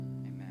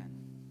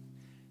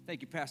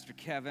Thank you, Pastor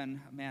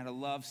Kevin. Man, I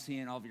love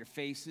seeing all of your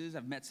faces.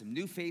 I've met some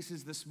new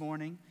faces this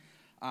morning.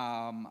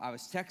 I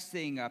was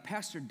texting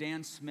Pastor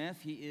Dan Smith.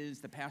 He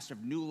is the pastor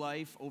of New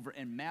Life over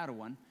in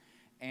Matawan.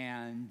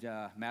 And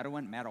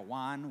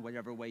Matawan,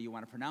 whatever way you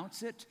want to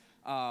pronounce it.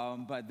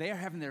 But they are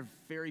having their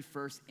very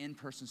first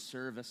in-person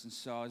service. And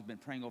so I've been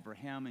praying over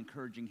him,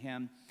 encouraging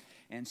him.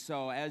 And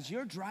so as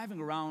you're driving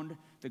around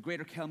the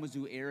greater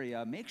Kalamazoo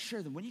area, make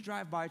sure that when you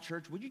drive by a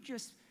church, would you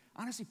just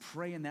honestly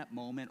pray in that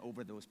moment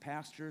over those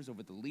pastors,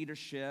 over the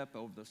leadership,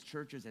 over those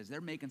churches as they're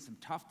making some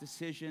tough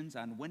decisions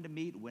on when to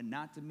meet, when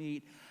not to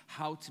meet,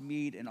 how to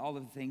meet, and all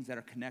of the things that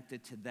are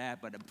connected to that.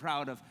 But I'm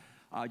proud of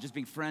just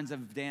being friends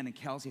of Dan and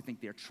Kelsey. I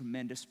think they're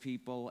tremendous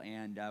people,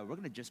 and we're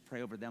going to just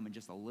pray over them in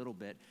just a little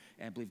bit,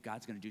 and I believe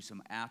God's going to do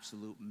some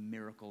absolute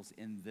miracles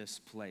in this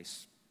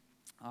place.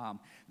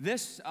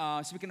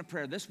 Speaking of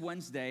prayer, this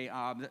Wednesday,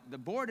 the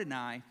board and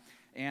I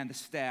and the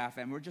staff,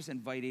 and we're just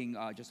inviting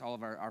just all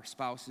of our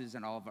spouses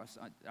and all of us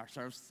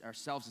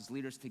ourselves as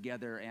leaders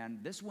together.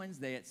 And this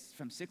Wednesday, it's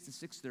from 6 to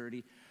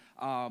 6:30.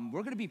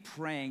 We're going to be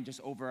praying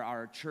just over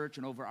our church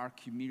and over our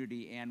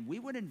community. And we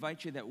would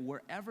invite you that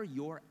wherever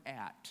you're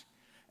at,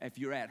 if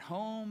you're at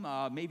home,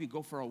 maybe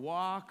go for a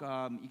walk.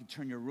 You can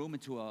turn your room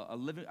into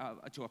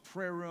a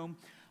prayer room.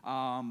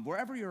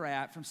 Wherever you're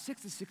at, from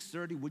 6 to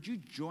 6:30, would you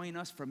join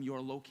us from your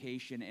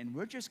location? And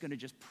we're just going to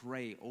just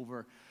pray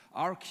over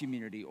our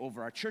community,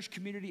 over our church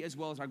community, as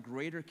well as our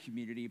greater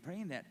community,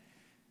 praying that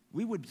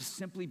we would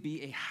simply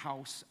be a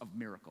house of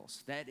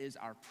miracles. That is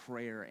our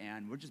prayer,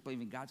 and we're just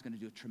believing God's going to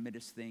do a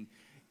tremendous thing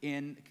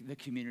in the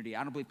community.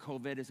 I don't believe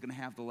COVID is going to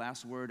have the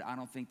last word. I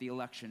don't think the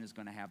election is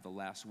going to have the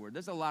last word.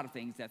 There's a lot of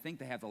things that think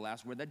they have the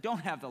last word that don't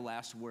have the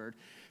last word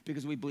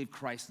because we believe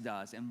Christ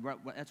does. And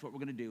that's what we're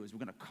going to do is we're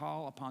going to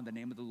call upon the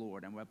name of the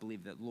Lord, and we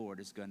believe that Lord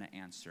is going to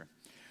answer.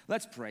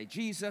 Let's pray.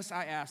 Jesus,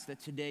 I ask that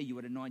today you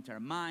would anoint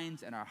our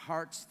minds and our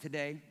hearts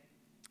today.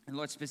 And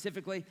Lord,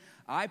 specifically,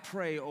 I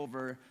pray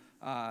over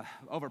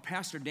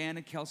Pastor Dan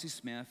and Kelsey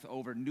Smith,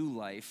 over New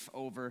Life,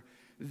 over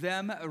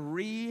them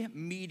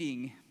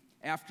re-meeting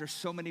after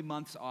so many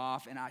months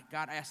off. And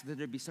God, I ask that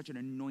there be such an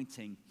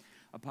anointing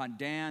upon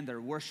Dan,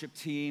 their worship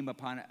team,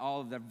 upon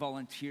all of their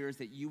volunteers,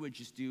 that you would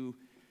just do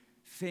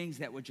things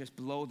that would just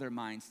blow their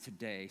minds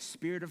today.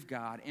 Spirit of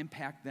God,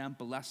 impact them,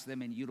 bless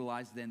them, and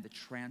utilize them to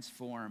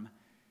transform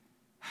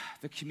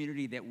the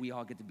community that we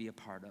all get to be a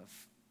part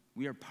of.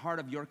 We are part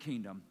of your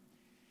kingdom.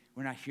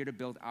 We're not here to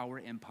build our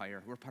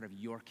empire. We're part of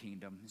your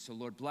kingdom. So,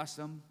 Lord, bless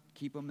them,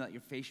 keep them, let your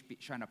face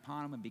shine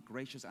upon them, and be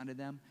gracious unto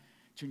them.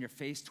 Turn your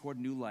face toward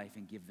New Life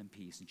and give them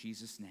peace. In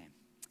Jesus' name,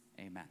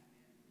 amen.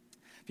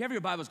 If you have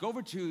your Bibles, go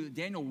over to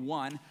Daniel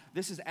 1.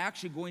 This is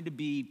actually going to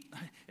be,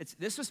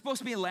 this was supposed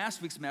to be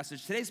last week's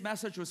message. Today's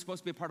message was supposed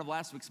to be a part of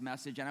last week's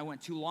message, and I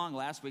went too long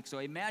last week, so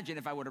imagine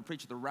if I would have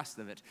preached the rest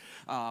of it.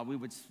 We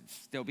would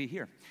still be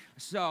here.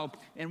 So,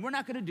 and we're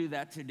not going to do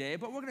that today,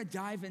 but we're going to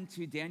dive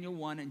into Daniel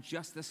 1 in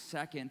just a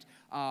second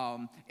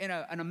in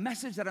a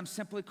message that I'm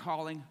simply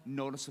calling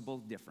Noticeable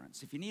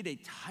Difference. If you need a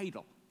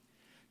title,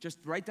 just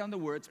write down the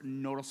words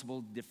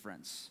Noticeable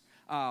Difference.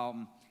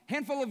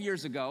 Handful of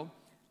years ago,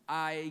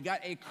 I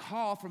got a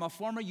call from a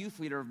former youth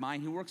leader of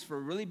mine. He works for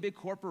a really big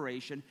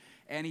corporation,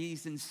 and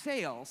he's in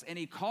sales. And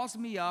he calls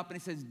me up, and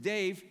he says,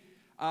 Dave,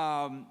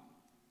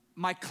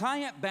 my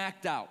client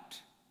backed out.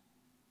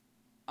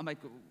 I'm like,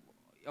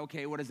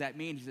 okay, what does that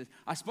mean? He says,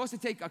 I'm supposed to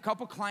take a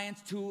couple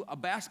clients to a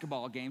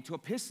basketball game, to a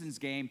Pistons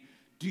game.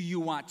 Do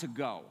you want to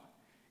go?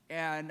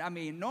 And, I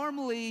mean,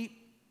 normally,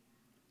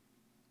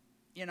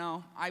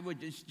 I would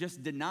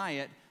just deny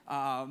it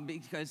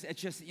because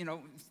it's just,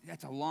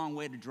 that's a long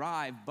way to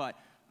drive. But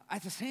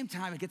at the same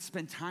time, I get to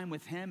spend time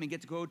with him and get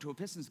to go to a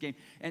Pistons game.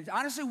 And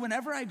honestly,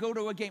 whenever I go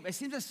to a game, it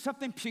seems that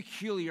something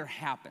peculiar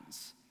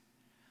happens.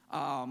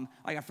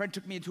 Like a friend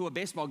took me to a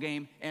baseball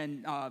game,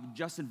 and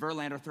Justin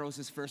Verlander throws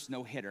his first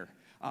no-hitter.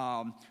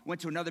 Went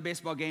to another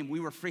baseball game.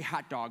 We were free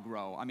hot dog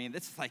row. I mean,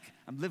 it's like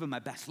I'm living my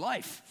best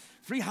life.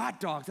 Free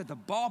hot dogs at the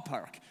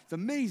ballpark. It's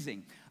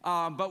amazing.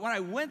 But when I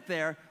went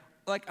there,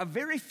 like a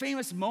very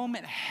famous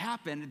moment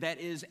happened that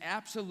is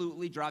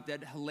absolutely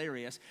drop-dead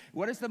hilarious.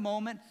 What is the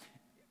moment?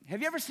 Have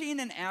you ever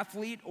seen an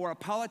athlete or a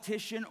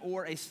politician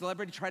or a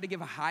celebrity try to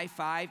give a high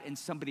five and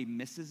somebody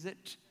misses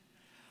it?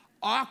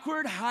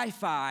 Awkward high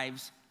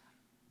fives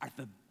are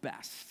the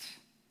best.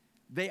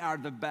 They are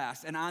the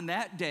best. And on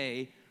that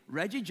day,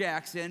 Reggie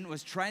Jackson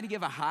was trying to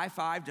give a high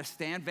five to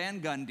Stan Van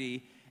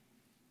Gundy,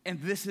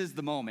 and this is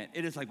the moment.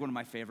 It is like one of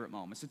my favorite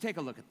moments. So take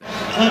a look at that.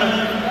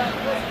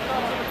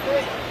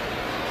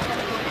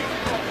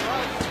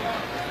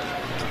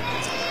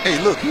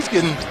 Hey, look, he's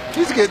getting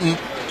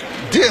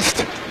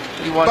dissed.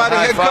 He won a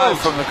high five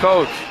from the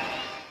coach.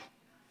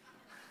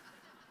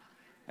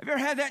 Have you ever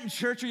had that in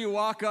church where you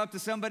walk up to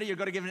somebody, you're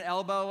going to give an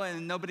elbow,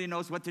 and nobody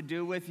knows what to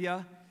do with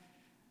you?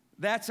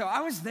 So I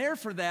was there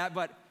for that,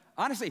 but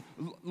honestly,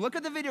 look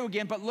at the video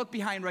again, but look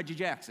behind Reggie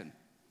Jackson.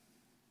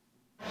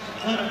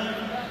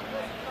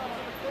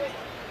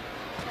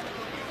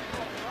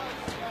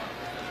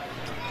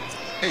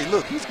 Hey,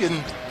 look, he's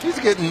getting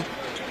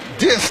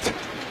dissed.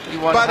 He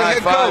won a high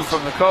five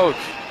from the coach.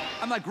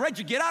 I'm like,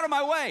 Reggie, get out of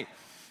my way.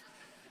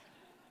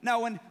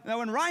 Now, when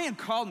Ryan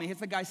called me, it's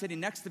the guy sitting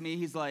next to me.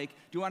 He's like,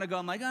 do you want to go?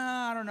 I'm like,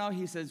 I don't know.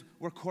 He says,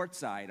 we're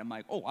courtside. I'm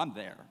like, oh, I'm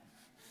there.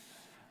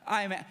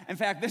 In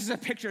fact, this is a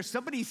picture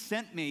somebody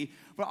sent me.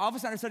 But all of a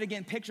sudden, I started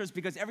getting pictures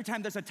because every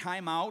time there's a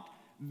timeout,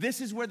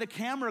 this is where the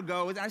camera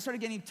goes. And I started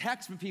getting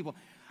texts from people.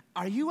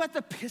 Are you at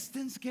the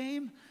Pistons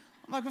game?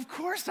 I'm like, of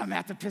course I'm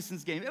at the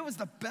Pistons game. It was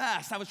the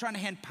best. I was trying to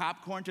hand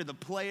popcorn to the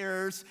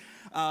players.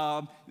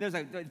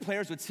 The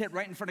players would sit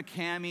right in front of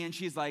Cammie, and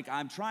she's like,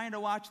 I'm trying to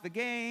watch the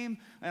game.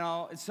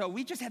 So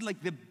we just had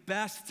like the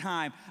best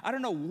time. I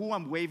don't know who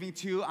I'm waving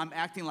to. I'm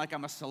acting like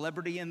I'm a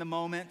celebrity in the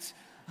moment.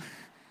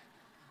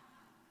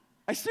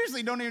 I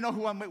seriously don't even know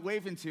who I'm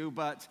waving to,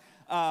 but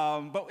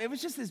it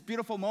was just this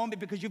beautiful moment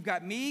because you've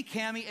got me,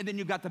 Cammie, and then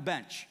you've got the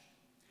bench,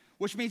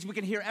 which means we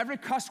can hear every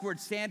cuss word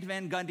Stan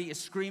Van Gundy is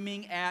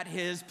screaming at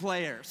his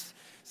players.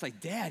 It's like,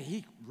 Dad,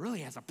 he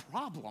really has a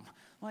problem.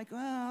 I'm like,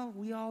 well,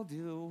 we all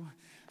do.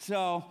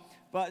 So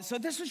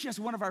this was just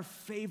one of our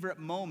favorite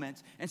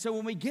moments. And so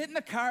when we get in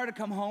the car to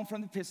come home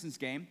from the Pistons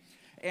game,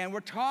 and we're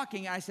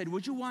talking, I said,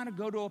 would you want to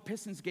go to a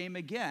Pistons game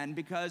again?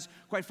 Because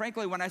quite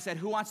frankly, when I said,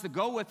 who wants to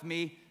go with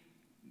me,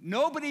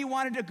 nobody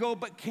wanted to go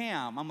but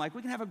Cam. I'm like,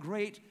 we can have a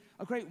great,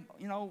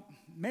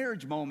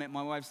 marriage moment.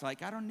 My wife's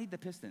like, I don't need the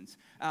Pistons.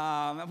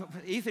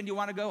 Ethan, you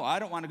want to go? I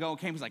don't want to go.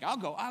 Cam was like, I'll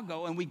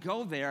go. And we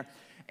go there,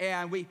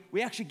 and we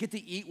actually get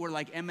to eat where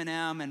like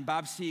Eminem and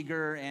Bob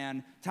Seger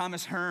and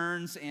Thomas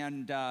Hearns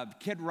and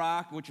Kid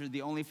Rock, which are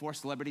the only 4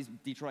 celebrities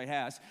Detroit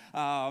has.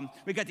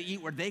 We got to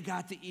eat where they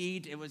got to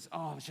eat. It was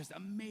just an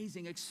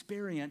amazing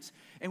experience.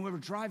 And we were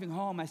driving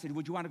home. I said,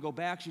 would you want to go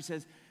back? She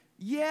says,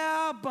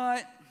 yeah,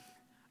 but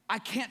I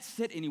can't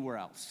sit anywhere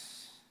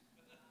else.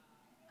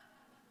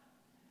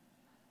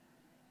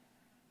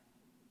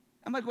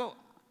 I'm like, well,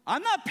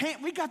 I'm not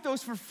paying. We got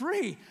those for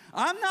free.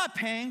 I'm not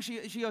paying.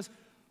 She goes,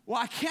 well,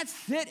 I can't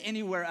sit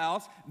anywhere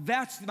else.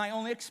 That's my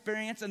only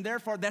experience, and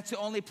therefore, that's the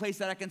only place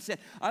that I can sit.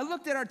 I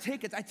looked at our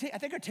tickets. I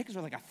think our tickets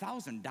were like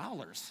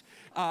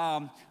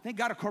 $1,000. Thank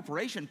God a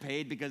corporation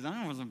paid because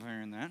I wasn't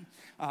paying that.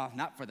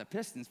 Not for the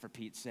Pistons, for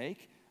Pete's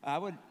sake. I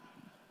would,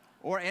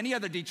 or any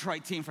other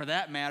Detroit team for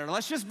that matter.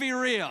 Let's just be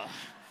real.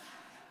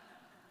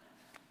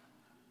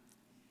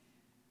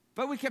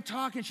 But we kept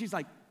talking. She's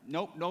like,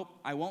 nope,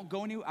 I won't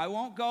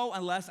go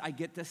unless I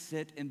get to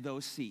sit in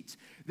those seats.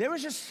 There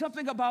was just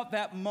something about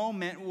that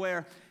moment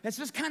where it's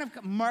just kind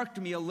of marked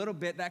me a little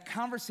bit, that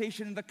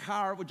conversation in the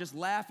car with just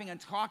laughing and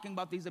talking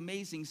about these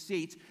amazing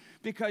seats,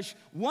 because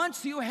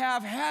once you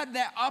have had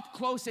that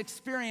up-close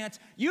experience,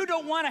 you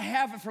don't want to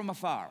have it from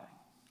afar.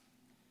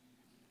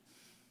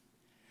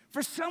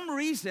 For some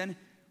reason,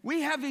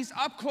 we have these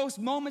up-close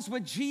moments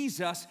with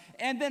Jesus,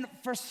 and then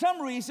for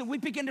some reason, we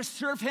begin to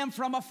serve him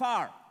from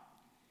afar.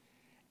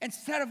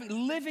 Instead of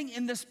living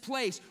in this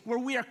place where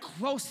we are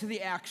close to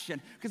the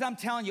action. Because I'm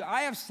telling you,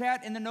 I have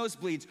sat in the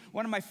nosebleeds.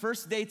 One of my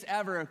first dates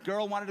ever, a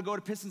girl wanted to go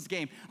to Pistons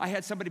game. I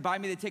had somebody buy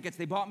me the tickets.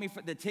 They bought me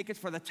the tickets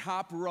for the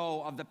top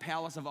row of the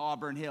Palace of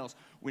Auburn Hills.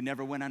 We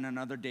never went on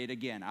another date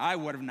again. I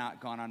would have not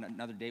gone on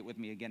another date with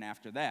me again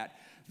after that.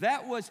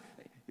 That was,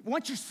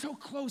 once you're so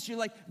close, you're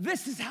like,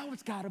 this is how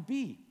it's got to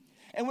be.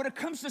 And when it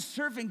comes to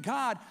serving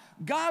God,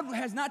 God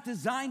has not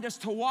designed us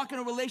to walk in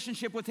a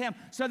relationship with him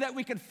so that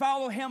we can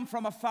follow him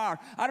from afar.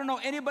 I don't know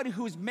anybody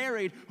who's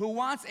married who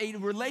wants a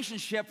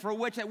relationship for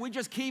which that we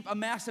just keep a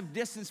massive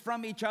distance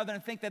from each other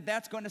and think that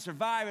that's going to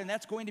survive and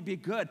that's going to be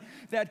good.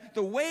 That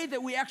the way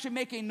that we actually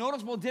make a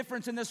noticeable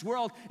difference in this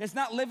world is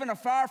not living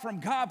afar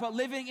from God, but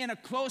living in a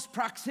close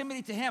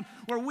proximity to him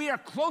where we are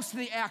close to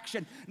the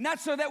action, not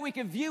so that we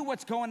can view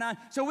what's going on,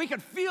 so we can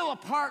feel a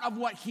part of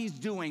what he's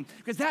doing,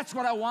 because that's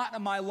what I want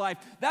in my life.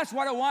 That's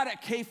what I want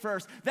at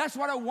K-First. That's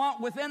what I want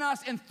within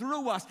us and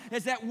through us,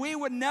 is that we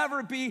would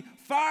never be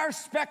far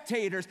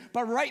spectators,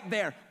 but right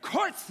there,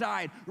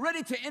 courtside,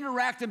 ready to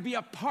interact and be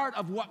a part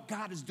of what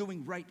God is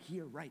doing right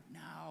here, right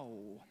now.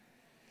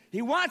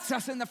 He wants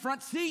us in the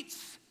front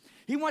seats.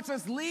 He wants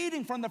us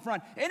leading from the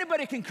front.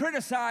 Anybody can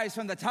criticize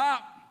from the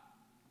top.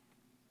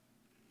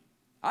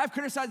 I've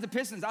criticized the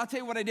Pistons. I'll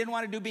tell you what I didn't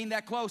want to do being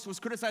that close was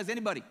criticize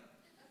anybody.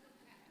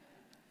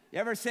 You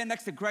ever stand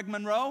next to Greg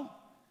Monroe?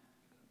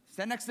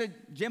 Stand next to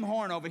Jim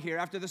Horn over here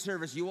after the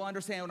service. You will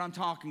understand what I'm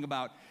talking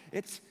about.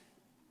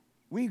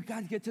 We've got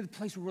to get to the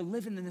place where we're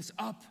living in this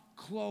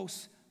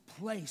up-close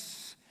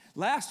place.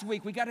 Last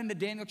week, we got into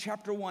Daniel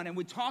chapter 1, and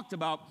we talked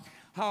about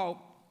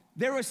how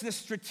there was this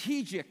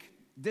strategic,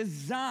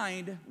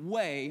 designed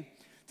way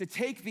to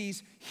take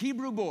these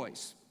Hebrew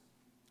boys,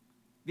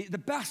 the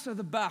best of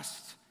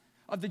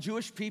the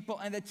Jewish people,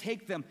 and to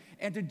take them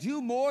and to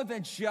do more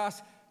than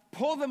just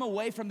pull them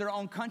away from their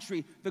own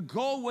country. The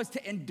goal was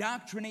to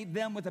indoctrinate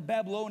them with the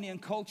Babylonian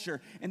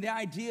culture. And the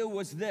idea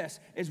was this,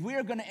 is we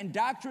are going to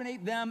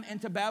indoctrinate them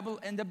into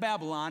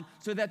Babylon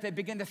so that they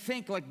begin to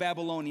think like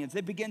Babylonians. They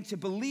begin to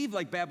believe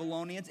like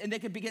Babylonians, and they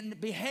can begin to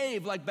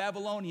behave like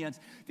Babylonians.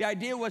 The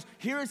idea was,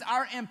 here's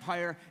our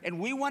empire, and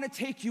we want to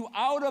take you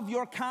out of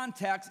your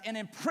context and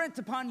imprint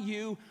upon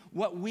you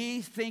what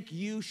we think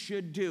you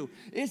should do?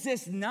 Is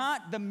this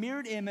not the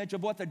mirrored image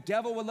of what the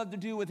devil would love to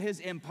do with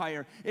his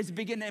empire? Is to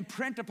begin to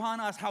imprint upon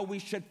us how we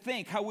should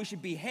think, how we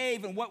should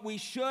behave, and what we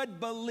should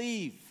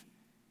believe.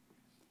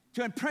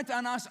 To imprint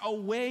on us a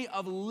way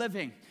of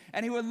living.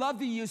 And he would love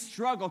to use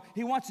struggle.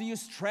 He wants to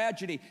use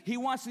tragedy. He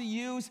wants to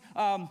use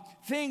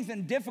things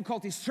and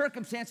difficulties,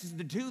 circumstances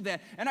to do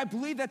that. And I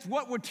believe that's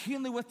what we're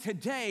dealing with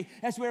today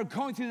as we're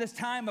going through this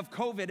time of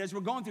COVID, as we're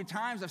going through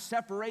times of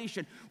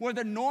separation, where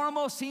the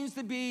normal seems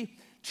to be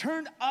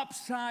turned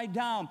upside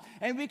down.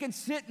 And we can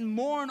sit and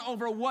mourn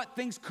over what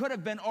things could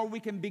have been, or we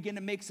can begin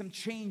to make some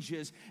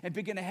changes and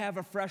begin to have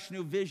a fresh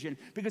new vision.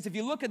 Because if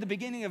you look at the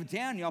beginning of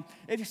Daniel,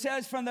 it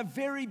says from the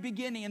very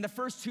beginning in the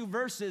first 2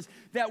 verses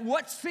that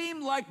what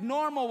seemed like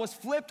normal was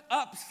flipped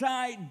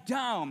upside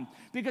down.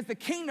 Because the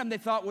kingdom they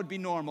thought would be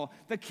normal.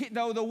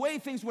 The way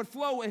things would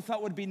flow they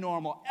thought would be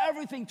normal.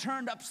 Everything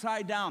turned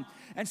upside down.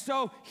 And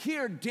so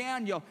here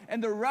Daniel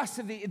and the rest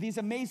of these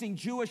amazing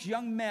Jewish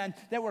young men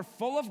that were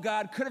full of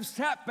God could have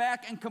sat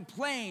back and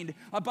complained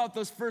about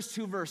those first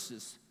 2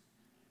 verses.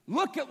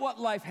 Look at what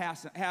life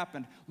has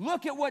happened.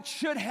 Look at what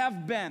should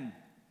have been.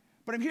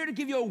 But I'm here to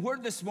give you a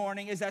word this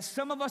morning is that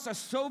some of us are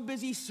so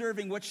busy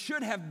serving what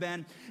should have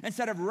been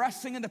instead of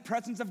resting in the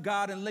presence of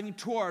God and living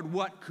toward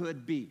what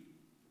could be.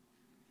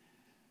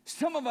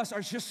 Some of us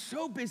are just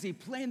so busy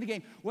playing the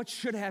game. What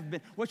should have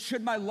been? What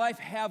should my life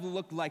have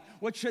looked like?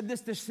 What should this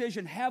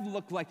decision have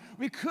looked like?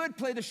 We could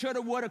play the shoulda,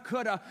 woulda,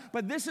 coulda,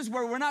 but this is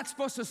where we're not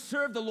supposed to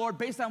serve the Lord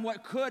based on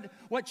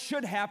what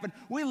should happen.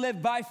 We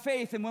live by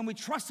faith, and when we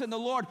trust in the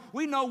Lord,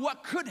 we know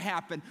what could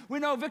happen. We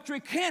know victory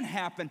can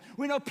happen.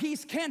 We know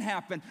peace can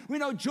happen. We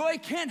know joy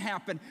can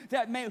happen.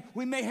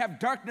 We may have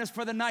darkness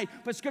for the night,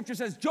 but Scripture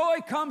says joy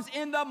comes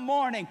in the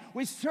morning.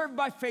 We serve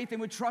by faith,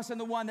 and we trust in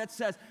the one that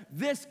says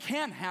this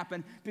can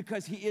happen,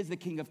 because he is the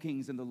King of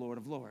Kings and the Lord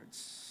of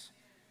Lords.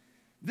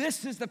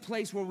 This is the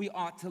place where we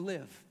ought to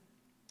live.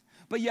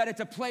 But yet it's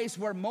a place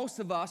where most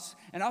of us,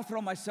 and I'll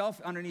throw myself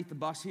underneath the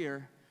bus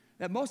here,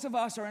 that most of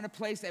us are in a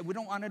place that we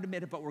don't want to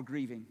admit it, but we're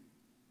grieving.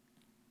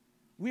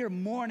 We are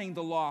mourning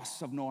the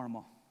loss of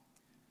normal.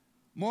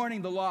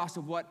 Mourning the loss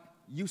of what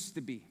used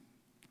to be.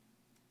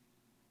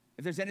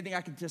 If there's anything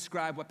I can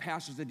describe what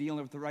pastors are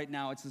dealing with right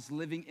now, it's this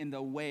living in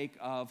the wake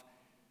of,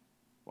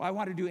 well, I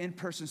want to do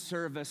in-person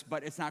service,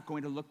 but it's not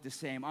going to look the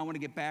same. I want to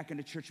get back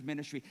into church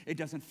ministry. It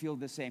doesn't feel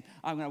the same.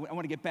 I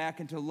want to get back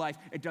into life.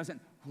 It doesn't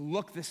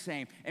look the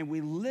same. And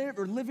we're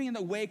living in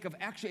the wake of,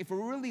 actually, if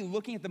we're really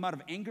looking at the amount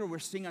of anger we're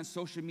seeing on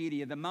social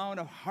media, the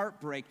amount of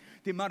heartbreak,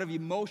 the amount of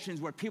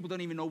emotions where people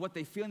don't even know what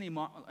they feel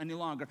any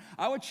longer,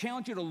 I would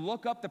challenge you to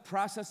look up the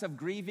process of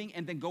grieving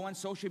and then go on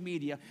social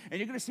media, and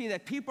you're going to see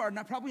that people are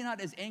probably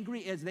not as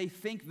angry as they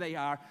think they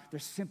are. They're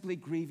simply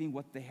grieving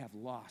what they have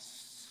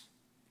lost.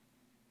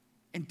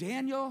 And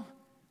Daniel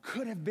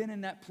could have been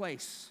in that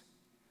place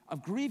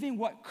of grieving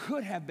what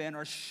could have been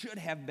or should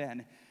have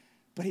been,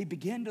 but he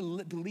began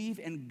to believe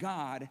in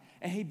God,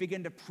 and he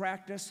began to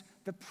practice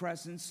the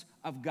presence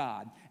of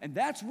God. And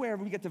that's where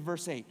we get to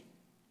verse 8.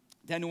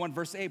 Daniel 1,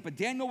 verse 8, but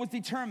Daniel was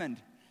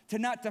determined to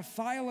not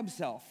defile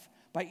himself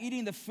by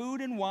eating the food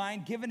and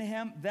wine given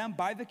them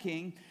by the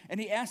king,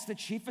 and he asked the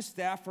chief of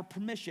staff for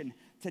permission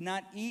to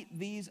not eat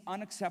these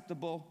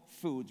unacceptable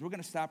foods. We're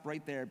going to stop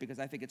right there because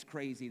I think it's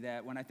crazy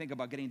that when I think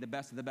about getting the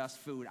best of the best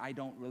food, I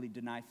don't really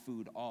deny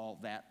food all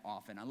that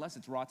often. Unless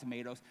it's raw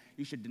tomatoes,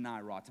 you should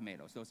deny raw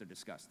tomatoes. Those are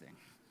disgusting.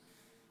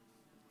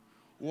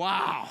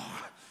 Wow.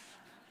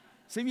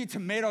 Some of you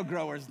tomato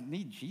growers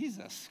need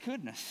Jesus.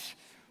 Goodness.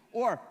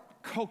 Or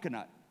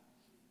coconut.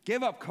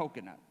 Give up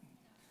coconut.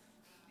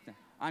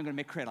 I'm going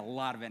to create a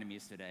lot of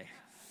enemies today,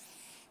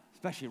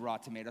 especially raw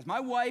tomatoes. My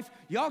wife,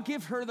 y'all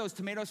give her those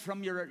tomatoes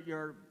from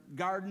your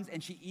gardens,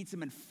 and she eats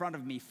them in front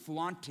of me,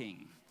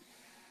 flaunting.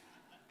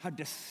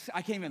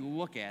 I can't even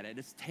look at it.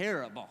 It's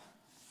terrible.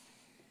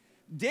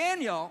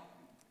 Daniel,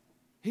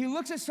 he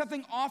looks at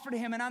something offered to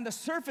him, and on the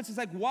surface, it's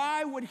like,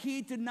 why would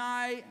he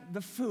deny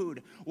the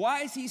food?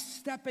 Why is he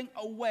stepping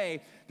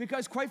away?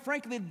 Because quite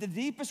frankly, the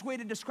deepest way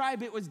to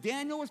describe it was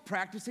Daniel was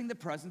practicing the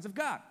presence of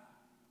God.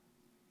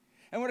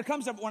 And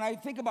when I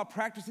think about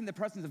practicing the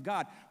presence of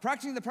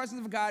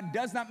God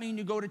does not mean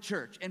you go to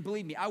church. And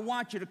believe me, I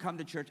want you to come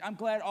to church. I'm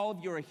glad all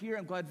of you are here.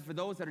 I'm glad for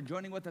those that are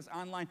joining with us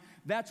online.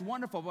 That's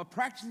wonderful. But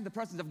practicing the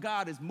presence of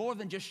God is more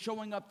than just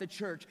showing up to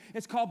church.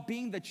 It's called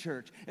being the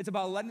church. It's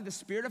about letting the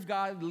Spirit of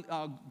God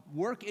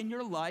work in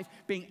your life,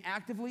 being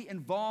actively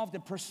involved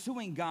in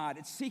pursuing God.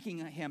 It's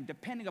seeking Him,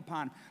 depending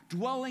upon,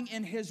 dwelling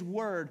in His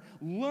Word,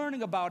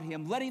 learning about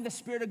Him, letting the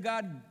Spirit of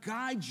God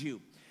guide you.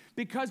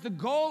 Because the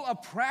goal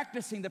of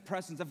practicing the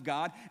presence of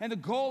God and the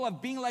goal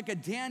of being like a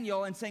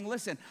Daniel and saying,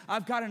 listen,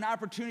 I've got an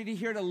opportunity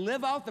here to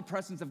live out the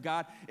presence of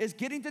God is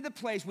getting to the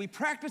place we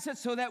practice it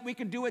so that we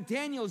can do what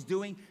Daniel's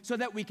doing so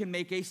that we can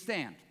make a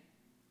stand.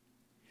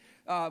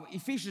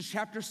 Ephesians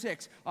chapter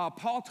 6,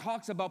 Paul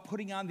talks about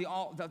putting on the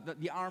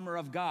armor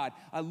of God.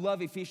 I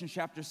love Ephesians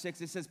chapter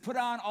 6. It says, put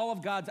on all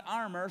of God's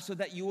armor so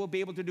that you will be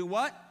able to do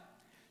what?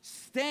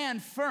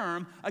 Stand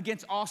firm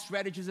against all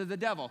strategies of the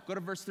devil. Go to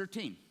verse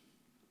 13.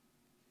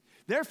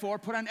 Therefore,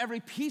 put on every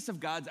piece of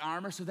God's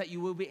armor so that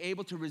you will be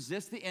able to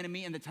resist the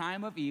enemy in the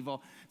time of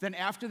evil. Then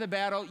after the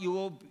battle,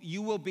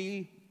 you will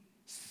be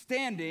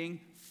standing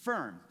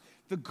firm.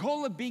 The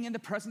goal of being in the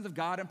presence of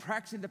God and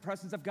practicing the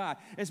presence of God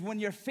is when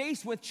you're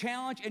faced with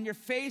challenge and you're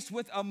faced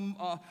with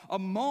a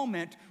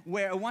moment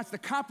where it wants to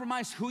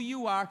compromise who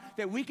you are,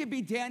 that we could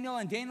be Daniel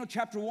in Daniel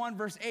chapter 1,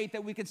 verse 8,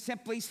 that we could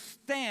simply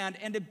stand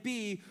and to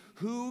be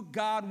who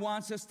God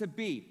wants us to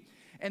be.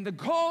 And the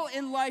goal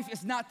in life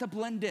is not to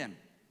blend in.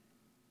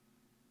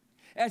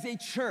 As a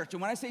church,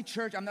 and when I say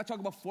church, I'm not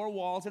talking about four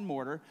walls and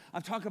mortar.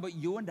 I'm talking about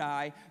you and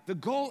I. The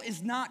goal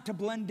is not to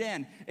blend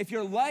in. If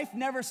your life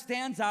never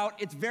stands out,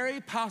 it's very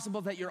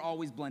possible that you're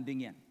always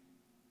blending in.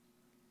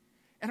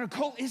 And our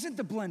goal isn't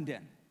to blend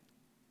in.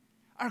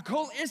 Our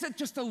goal isn't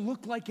just to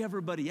look like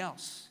everybody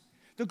else.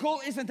 The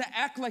goal isn't to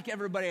act like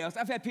everybody else.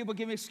 I've had people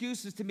give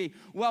excuses to me.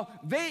 Well,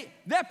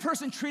 that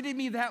person treated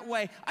me that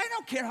way. I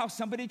don't care how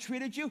somebody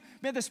treated you.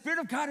 Man, the Spirit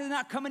of God has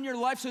not come in your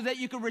life so that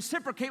you can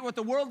reciprocate what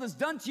the world has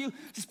done to you.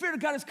 The Spirit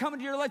of God has come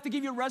into your life to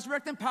give you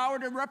resurrecting power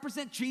to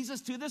represent Jesus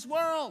to this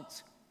world,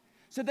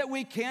 so that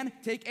we can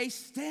take a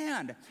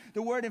stand.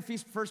 The word in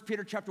 1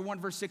 Peter chapter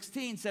 1, verse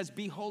 16 says,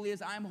 be holy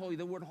as I'm holy.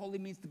 The word holy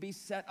means to be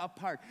set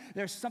apart.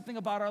 There's something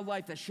about our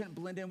life that shouldn't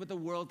blend in with the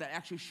world, that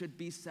actually should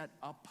be set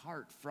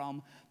apart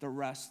from the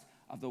rest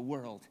of the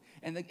world.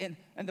 And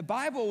the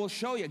Bible will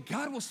show you,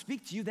 God will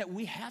speak to you that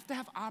we have to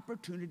have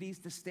opportunities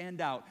to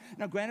stand out.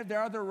 Now, granted, there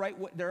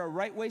are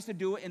right ways to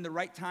do it in the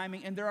right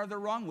timing, and there are the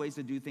wrong ways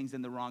to do things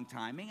in the wrong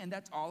timing, and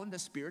that's all in the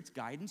Spirit's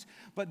guidance.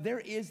 But there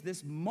is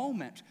this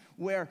moment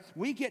where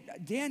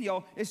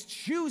Daniel is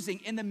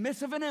choosing in the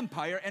midst of an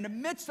empire, in the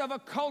midst of a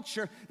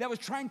culture that was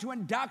trying to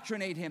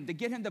indoctrinate him, to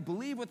get him to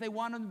believe what they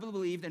wanted him to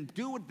believe and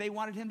do what they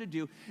wanted him to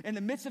do. In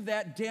the midst of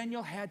that,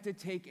 Daniel had to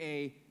take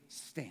a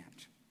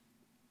stand.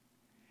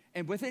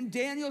 And within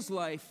Daniel's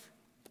life,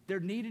 there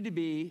needed to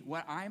be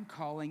what I'm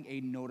calling a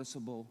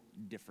noticeable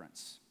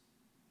difference.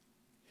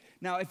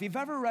 Now, if you've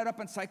ever read up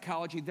on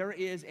psychology, there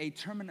is a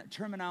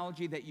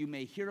terminology that you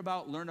may hear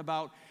about, learn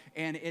about,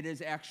 and it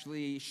is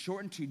actually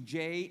shortened to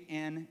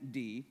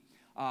JND,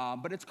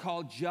 but it's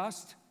called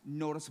just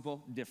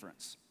noticeable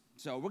difference.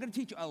 So we're going to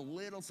teach you a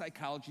little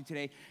psychology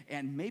today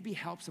and maybe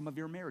help some of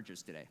your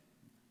marriages today.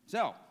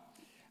 So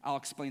I'll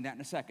explain that in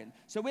a second.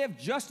 So we have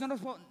just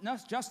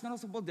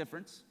noticeable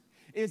difference.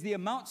 Is the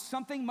amount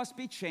something must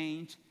be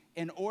changed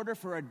in order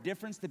for a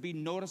difference to be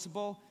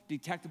noticeable,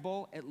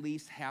 detectable at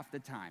least half the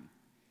time.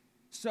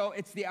 So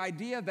it's the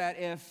idea that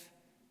if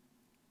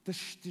to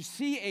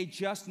see a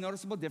just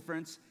noticeable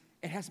difference,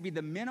 it has to be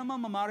the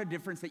minimum amount of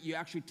difference that you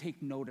actually take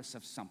notice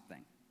of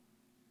something.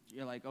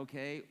 You're like,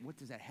 okay, what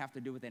does that have to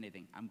do with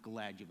anything? I'm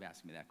glad you've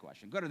asked me that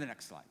question. Go to the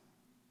next slide.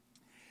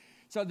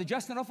 So the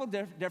just noticeable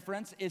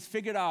difference is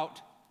figured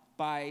out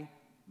by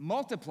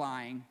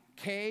multiplying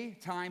K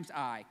times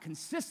I,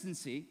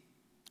 consistency,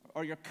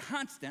 or your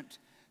constant,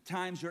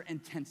 times your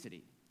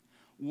intensity.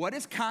 What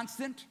is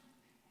constant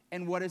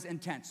and what is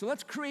intense? So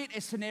let's create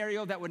a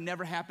scenario that would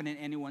never happen in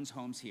anyone's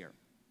homes here.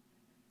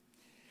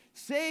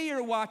 Say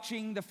you're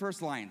watching the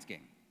first Lions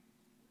game.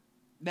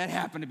 That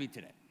happened to be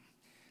today.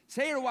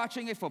 Say you're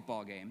watching a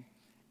football game,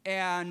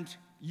 and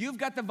you've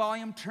got the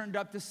volume turned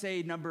up to,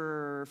 say,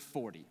 number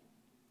 40.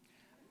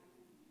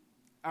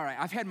 All right,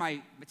 I've had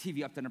my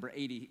TV up to number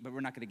 80, but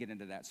we're not going to get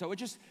into that. So we're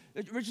just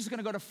going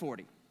to go to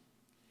 40.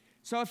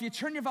 So if you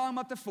turn your volume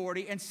up to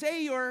 40, and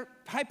say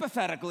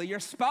hypothetically, your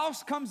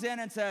spouse comes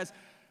in and says,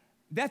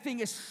 that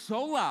thing is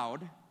so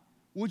loud,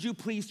 would you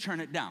please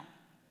turn it down?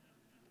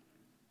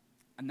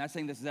 I'm not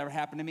saying this has ever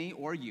happened to me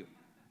or you,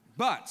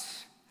 but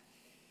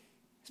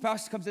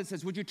spouse comes in and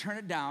says, would you turn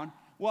it down?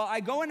 Well, I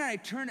go in and I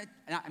turn it,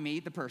 not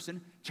me, the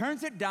person,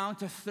 turns it down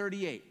to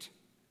 38.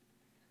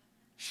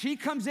 She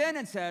comes in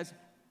and says,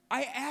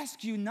 I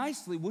asked you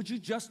nicely, would you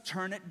just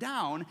turn it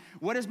down?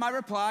 What is my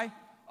reply?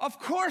 Of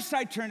course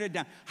I turned it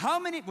down. How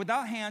many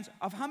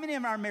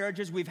of our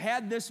marriages we've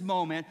had this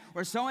moment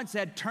where someone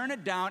said, turn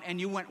it down,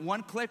 and you went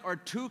one click or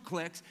two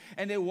clicks,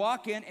 and they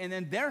walk in, and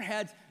in their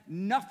heads,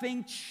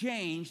 nothing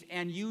changed,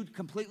 and you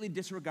completely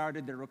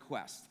disregarded their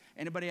request.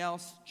 Anybody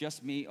else?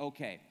 Just me?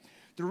 Okay.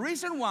 The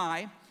reason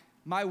why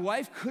my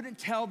wife couldn't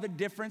tell the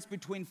difference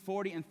between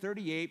 40 and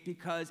 38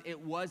 because it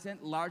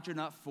wasn't large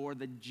enough for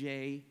the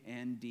J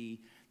and D,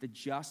 the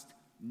just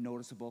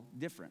noticeable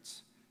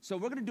difference. So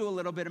we're going to do a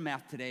little bit of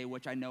math today,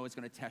 which I know is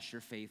going to test your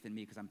faith in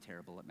me because I'm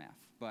terrible at math,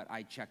 but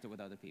I checked it with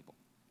other people.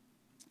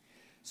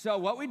 So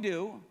what we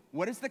do,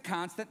 what is the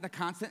constant? The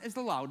constant is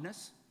the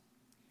loudness.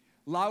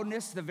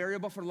 Loudness, the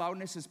variable for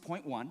loudness is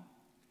 0.1.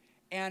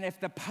 And if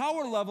the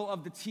power level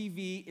of the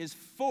TV is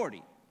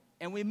 40,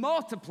 and we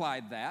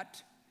multiplied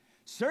that,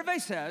 survey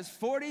says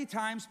 40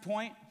 times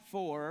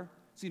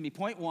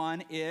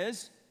 0.1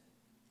 is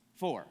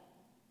 4.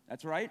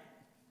 That's right?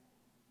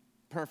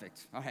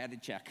 Perfect. I had to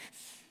check.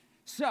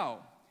 So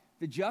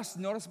the just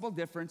noticeable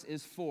difference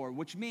is 4,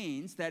 which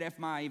means that if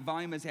my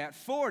volume is at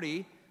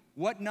 40,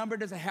 what number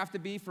does it have to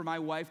be for my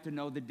wife to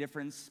know the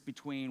difference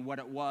between what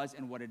it was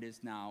and what it is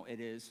now? It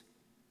is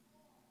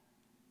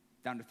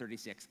down to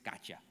 36.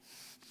 Gotcha.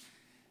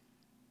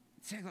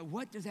 Say, like,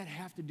 what does that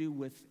have to do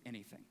with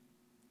anything?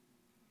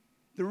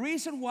 The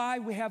reason why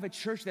we have a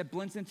church that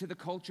blends into the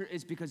culture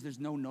is because there's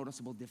no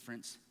noticeable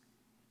difference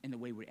in the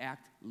way we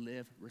act,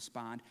 live,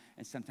 respond,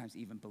 and sometimes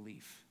even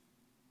believe.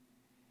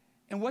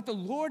 And what the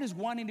Lord is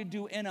wanting to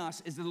do in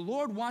us is that the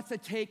Lord wants to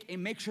take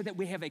and make sure that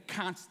we have a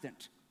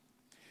constant.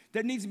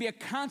 There needs to be a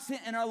constant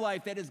in our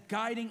life that is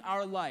guiding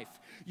our life.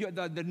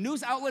 The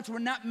news outlets were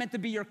not meant to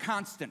be your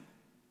constant.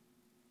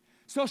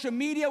 Social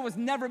media was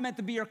never meant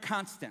to be your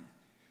constant.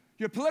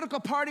 Your political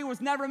party was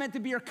never meant to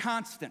be your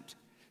constant.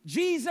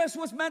 Jesus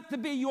was meant to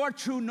be your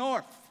true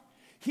north.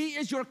 He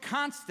is your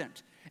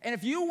constant. And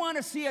if you want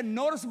to see a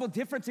noticeable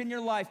difference in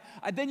your life,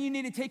 then you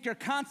need to take your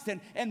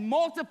constant and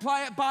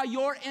multiply it by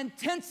your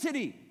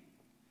intensity.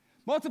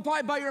 Multiply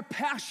it by your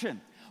passion.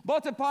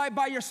 Multiply it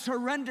by your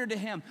surrender to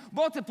Him.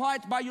 Multiply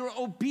it by your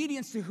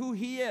obedience to who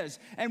He is.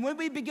 And when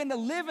we begin to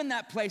live in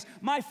that place,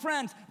 my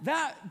friends,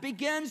 that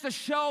begins to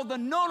show the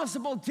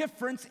noticeable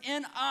difference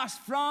in us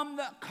from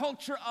the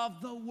culture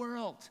of the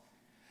world.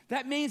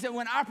 That means that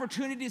when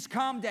opportunities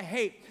come to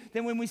hate,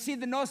 then when we see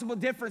the noticeable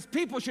difference,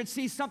 people should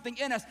see something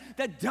in us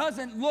that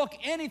doesn't look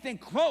anything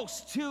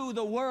close to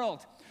the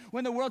world.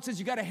 When the world says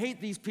you got to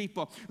hate these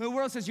people, when the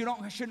world says you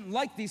shouldn't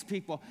like these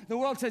people, the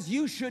world says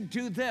you should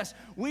do this.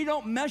 We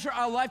don't measure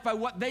our life by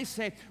what they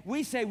say.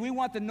 We say we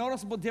want the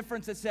noticeable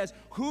difference that says,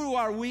 who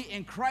are we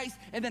in Christ?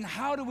 And then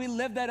how do we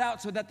live that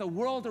out so that the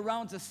world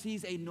around us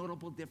sees a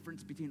notable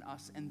difference between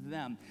us and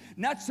them?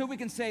 Not so we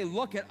can say,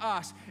 look at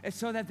us, it's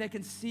so that they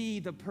can see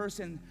the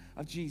person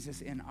of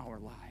Jesus in our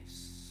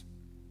lives.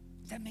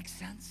 Does that make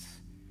sense?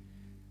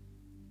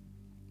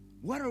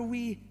 What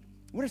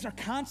is our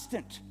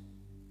constant?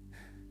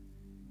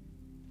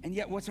 And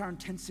yet, what's our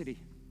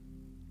intensity?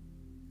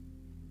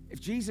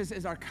 If Jesus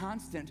is our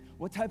constant,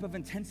 what type of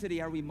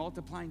intensity are we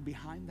multiplying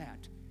behind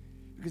that?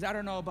 Because I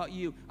don't know about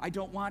you, I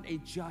don't want a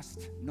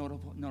just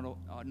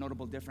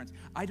notable difference.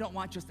 I don't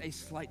want just a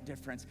slight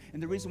difference.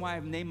 And the reason why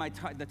I've named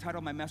the title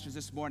of my message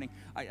this morning,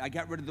 I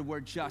got rid of the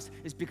word just,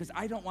 is because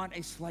I don't want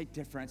a slight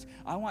difference.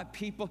 I want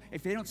people,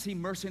 if they don't see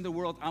mercy in the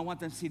world, I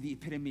want them to see the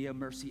epitome of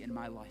mercy in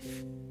my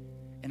life.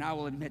 And I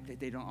will admit that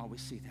they don't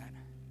always see that.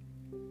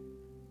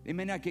 They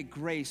may not get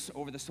grace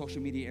over the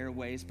social media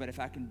airways, but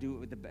if I can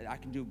do it, I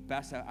can do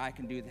best I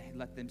can do.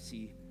 Let them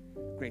see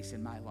grace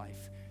in my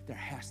life. There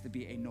has to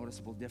be a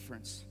noticeable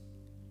difference.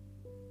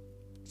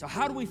 So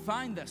how do we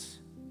find this?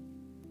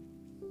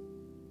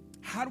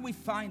 How do we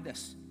find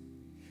this?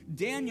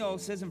 Daniel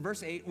says in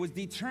verse 8, was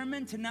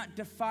determined to not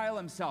defile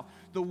himself.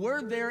 The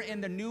word there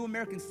in the New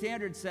American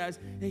Standard says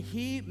that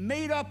he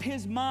made up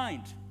his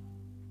mind.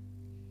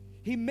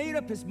 He made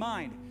up his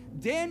mind.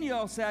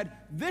 Daniel said,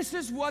 this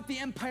is what the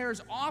empire is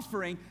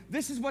offering.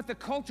 This is what the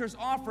culture is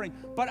offering.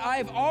 But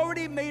I've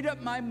already made up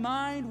my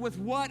mind with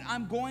what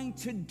I'm going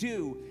to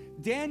do.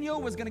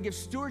 Daniel was going to give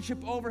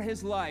stewardship over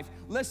his life.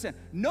 Listen,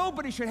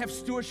 nobody should have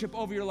stewardship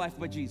over your life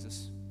but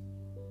Jesus.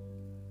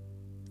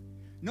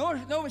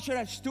 Nobody should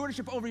have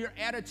stewardship over your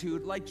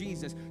attitude like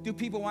Jesus. Do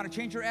people want to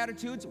change their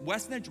attitudes?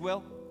 Westnedge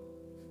will.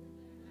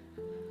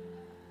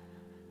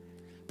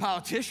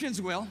 Politicians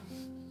will.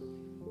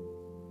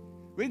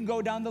 We can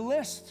go down the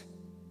list.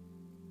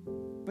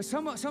 But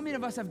so many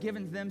of us have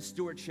given them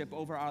stewardship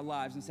over our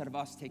lives instead of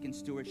us taking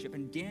stewardship.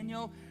 And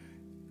Daniel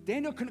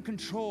couldn't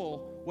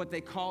control what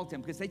they called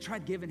him because they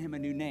tried giving him a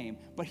new name.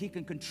 But he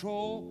can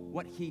control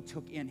what he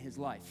took in his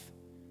life,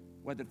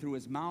 whether through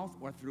his mouth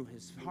or through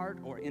his heart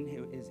or in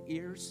his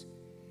ears.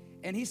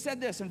 And he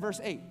said this in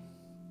verse 8.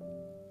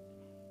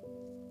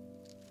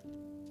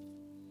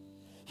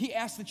 He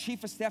asked the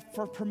chief of staff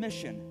for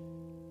permission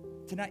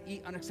to not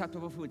eat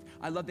unacceptable foods.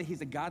 I love that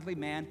he's a godly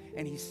man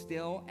and he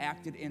still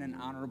acted in an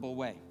honorable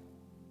way.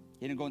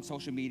 He didn't go on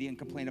social media and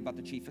complain about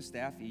the chief of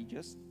staff. He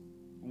just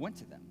went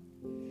to them.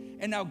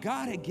 And now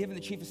God had given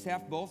the chief of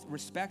staff both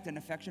respect and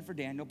affection for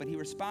Daniel, but he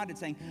responded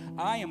saying,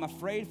 I am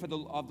afraid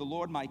of the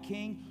Lord my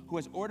king, who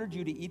has ordered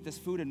you to eat this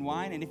food and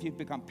wine, and if you've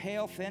become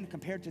pale, thin,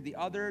 compared to the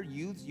other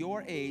youths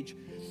your age,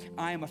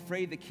 I am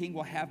afraid the king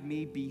will have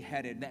me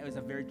beheaded. That was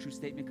a very true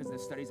statement because the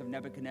studies of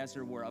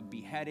Nebuchadnezzar were of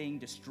beheading,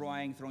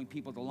 destroying, throwing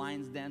people to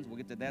lions' dens. We'll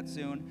get to that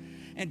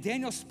soon. And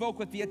Daniel spoke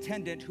with the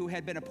attendant who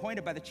had been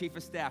appointed by the chief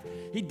of staff.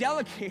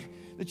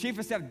 The chief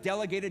of staff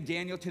delegated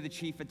Daniel to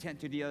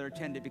the other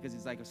attendant because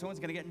he's like, if someone's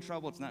going to get in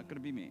trouble, it's not going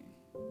to be me.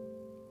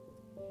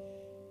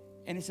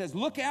 And he says,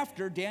 look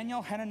after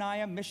Daniel,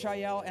 Hananiah,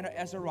 Mishael, and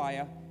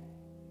Azariah.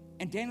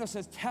 And Daniel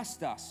says,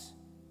 test us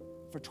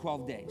for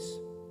 12 days.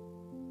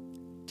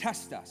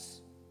 Test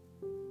us.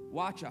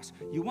 Watch us.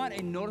 You want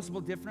a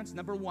noticeable difference?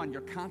 Number one,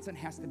 your constant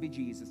has to be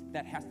Jesus.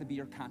 That has to be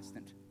your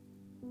constant.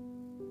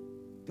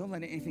 Don't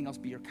let anything else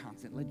be your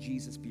constant. Let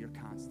Jesus be your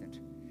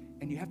constant.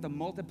 And you have to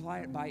multiply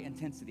it by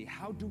intensity.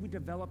 How do we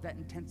develop that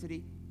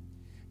intensity?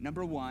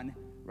 Number one,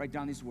 write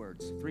down these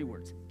words, 3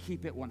 words.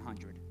 Keep it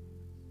 100.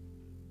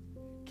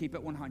 Keep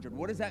it 100.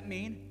 What does that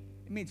mean?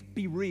 It means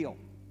be real.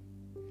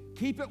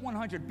 Keep it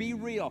 100. Be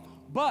real.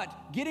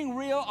 But getting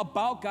real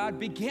about God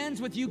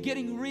begins with you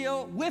getting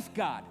real with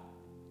God.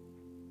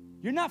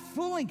 You're not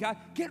fooling God.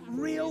 Get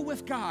real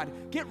with God.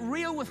 Get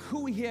real with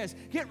who He is.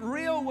 Get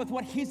real with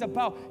what He's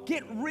about.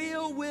 Get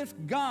real with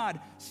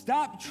God.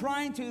 Stop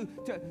trying to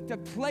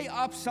play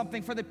up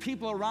something for the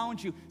people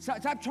around you.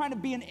 Stop trying to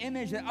be an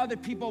image that other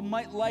people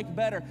might like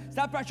better.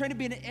 Stop trying to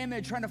be an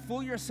image, trying to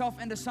fool yourself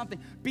into something.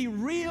 Be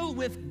real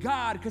with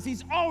God, because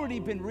He's already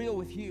been real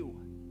with you.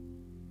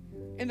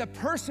 In the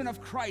person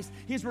of Christ,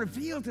 He's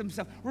revealed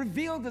Himself,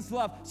 revealed His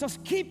love. So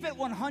keep it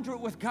 100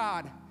 with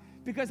God.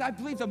 Because I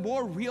believe the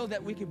more real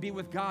that we can be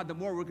with God, the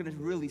more we're going to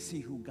really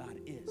see who God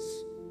is.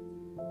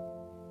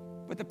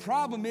 But the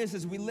problem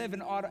is we live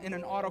in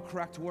an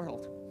autocorrect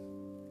world.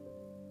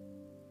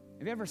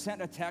 Have you ever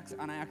sent a text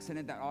on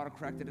accident that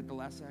autocorrected at the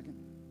last second?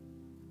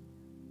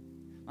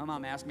 My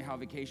mom asked me how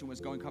vacation was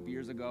going a couple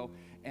years ago,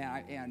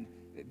 and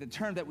the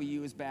term that we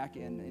used back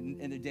in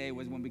the day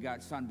was when we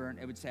got sunburned,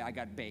 it would say, I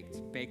got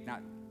baked. Baked,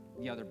 not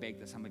the other bake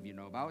that some of you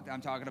know about.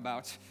 I'm talking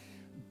about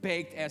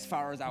baked as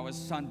far as I was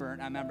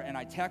sunburned. I remember, and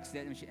I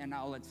texted, and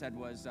all it said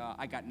was,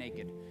 I got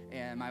naked.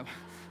 And my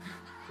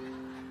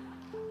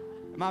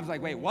mom's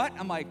like, wait, what?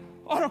 I'm like,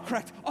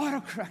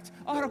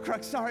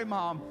 autocorrect, sorry,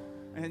 Mom.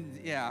 And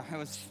yeah, it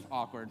was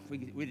awkward. We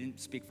didn't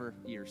speak for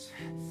years.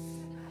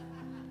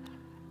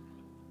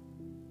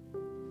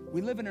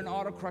 We live in an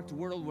autocorrect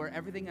world where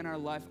everything in our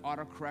life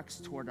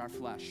autocorrects toward our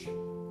flesh,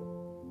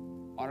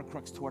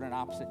 autocorrects toward an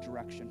opposite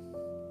direction.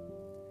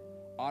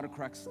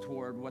 Autocorrects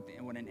toward what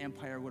an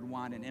empire would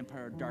want, an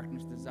empire of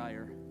darkness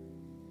desire.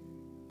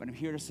 But I'm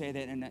here to say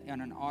that in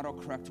an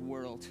autocorrect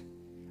world,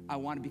 I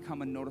want to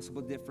become a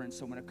noticeable difference.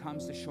 So when it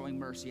comes to showing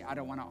mercy, I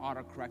don't want to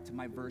autocorrect to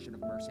my version of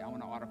mercy. I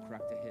want to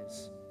autocorrect to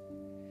His.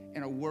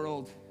 In a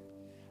world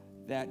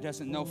that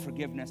doesn't know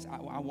forgiveness,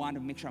 I want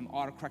to make sure I'm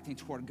autocorrecting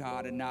toward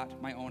God and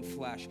not my own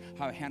flesh,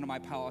 how I handle my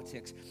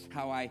politics,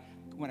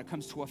 when it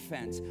comes to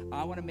offense.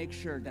 I want to make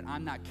sure that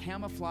I'm not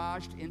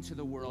camouflaged into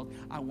the world.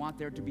 I want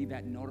there to be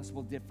that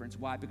noticeable difference.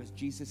 Why? Because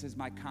Jesus is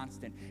my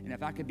constant. And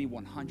if I could be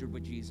 100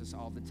 with Jesus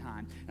all the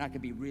time, and I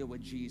could be real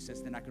with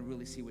Jesus, then I can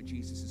really see what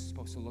Jesus is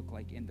supposed to look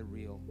like in the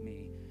real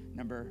me.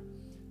 Number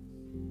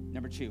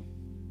 2,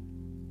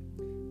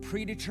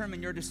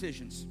 predetermine your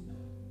decisions.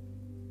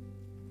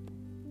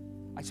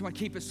 I just want to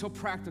keep it so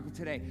practical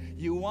today.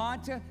 You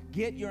want to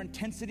get your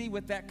intensity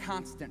with that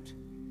constant.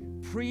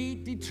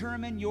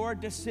 Predetermine your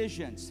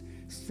decisions.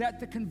 Set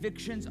the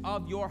convictions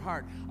of your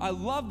heart. I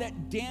love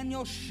that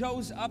Daniel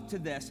shows up to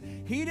this.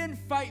 He didn't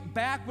fight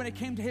back when it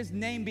came to his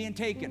name being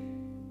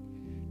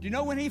taken. Do you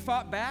know when he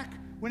fought back?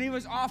 When he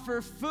was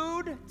offered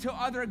food to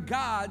other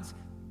gods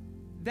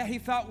that he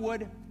thought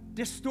would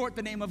distort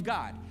the name of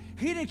God.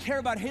 He didn't care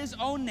about his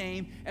own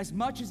name as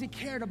much as he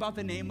cared about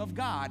the name of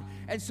God.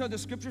 And so the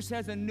scripture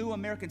says in New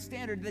American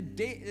Standard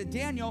that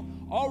Daniel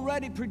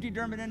already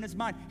predetermined in his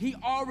mind. He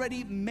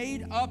already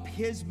made up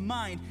his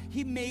mind.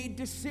 He made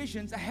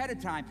decisions ahead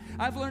of time.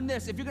 I've learned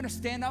this. If you're going to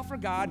stand out for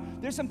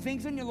God, there's some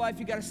things in your life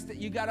you got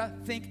to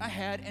think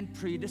ahead and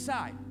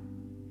pre-decide.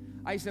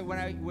 When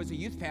I was a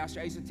youth pastor,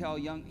 I used to tell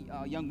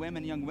young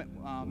women,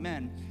 young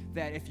men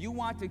that if you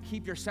want to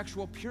keep your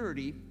sexual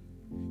purity,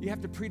 you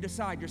have to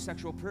pre-decide your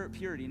sexual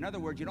purity. In other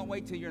words, you don't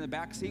wait till you're in the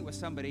back seat with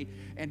somebody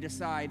and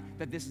decide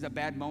that this is a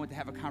bad moment to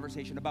have a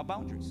conversation about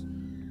boundaries.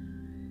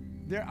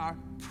 There are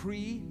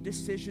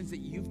pre-decisions that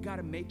you've got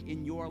to make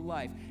in your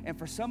life. And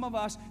for some of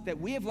us, that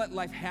we have let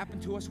life happen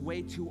to us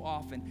way too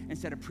often.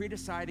 Instead of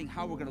pre-deciding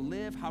how we're going to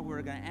live, how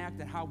we're going to act,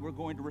 and how we're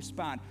going to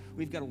respond,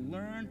 we've got to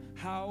learn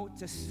how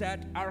to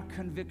set our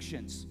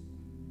convictions.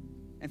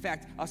 In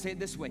fact, I'll say it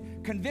this way.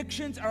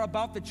 Convictions are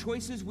about the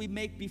choices we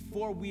make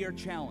before we are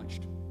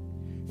challenged.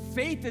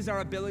 Faith is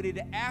our ability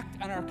to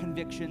act on our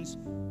convictions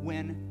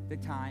when the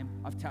time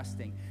of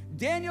testing.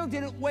 Daniel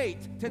didn't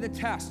wait to the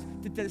test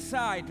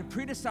to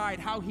pre-decide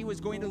how he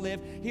was going to live.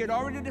 He had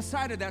already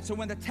decided that. So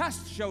when the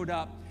test showed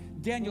up,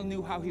 Daniel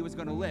knew how he was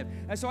going to live.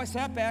 And so I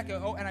sat back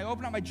and I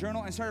opened up my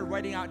journal and started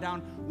writing out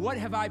down, what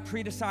have I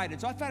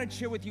pre-decided? So I thought I'd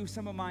share with you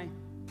some of my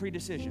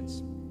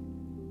pre-decisions.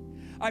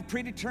 I've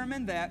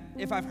predetermined that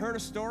if I've heard a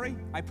story,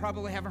 I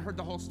probably haven't heard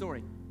the whole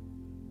story.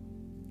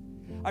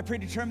 I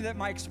predetermined that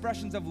my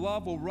expressions of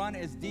love will run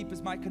as deep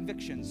as my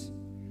convictions.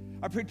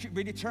 I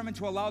predetermined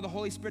to allow the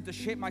Holy Spirit to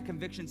shape my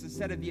convictions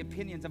instead of the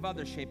opinions of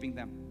others shaping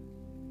them.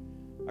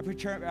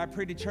 I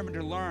predetermined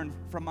to learn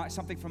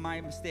something from my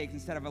mistakes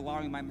instead of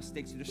allowing my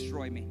mistakes to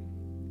destroy me.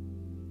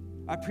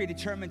 I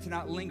predetermined to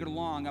not linger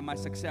long on my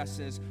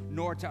successes,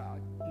 nor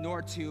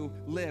to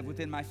live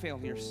within my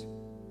failures.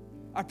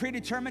 I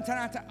predetermined to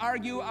not to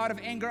argue out of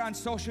anger on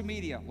social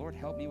media. Lord,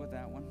 help me with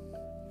that one.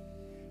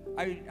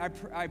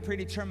 I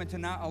predetermined to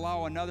not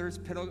allow another's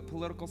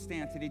political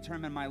stance to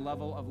determine my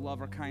level of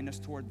love or kindness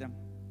toward them.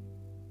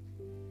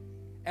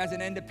 As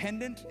an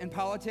independent in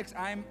politics,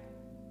 I'm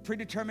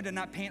predetermined to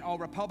not paint all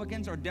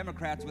Republicans or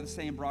Democrats with the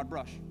same broad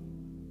brush.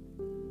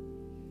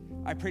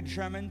 I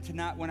predetermined to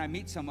not, when I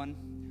meet someone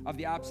of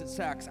the opposite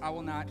sex, I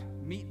will not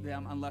meet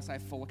them unless I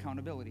have full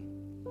accountability.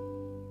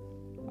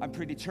 I'm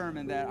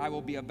predetermined that I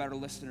will be a better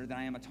listener than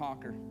I am a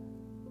talker.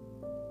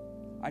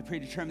 I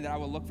predetermined that I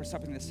will look for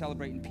something to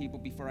celebrate in people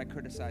before I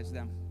criticize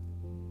them.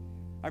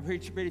 I'm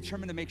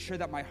predetermined to make sure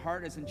that my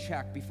heart is in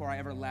check before I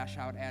ever lash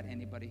out at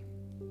anybody.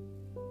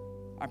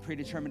 I'm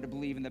predetermined to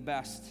believe in the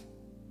best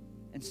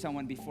in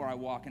someone before I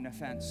walk an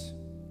offense.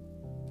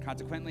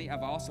 Consequently,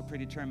 I've also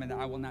predetermined that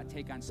I will not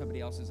take on somebody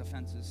else's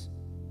offenses.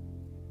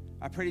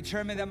 I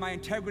predetermined that my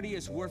integrity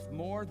is worth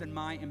more than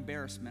my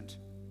embarrassment.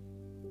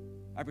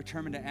 I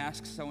predetermined to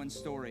ask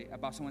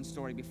about someone's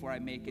story before I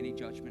make any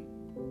judgment.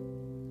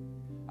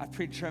 I've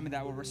predetermined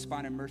that I will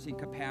respond in mercy and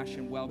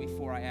compassion well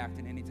before I act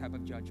in any type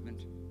of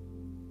judgment.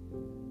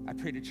 I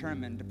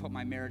predetermined to put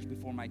my marriage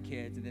before my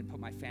kids and then put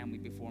my family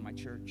before my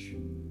church.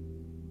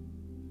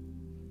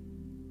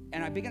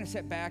 And I began to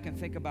sit back and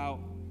think about,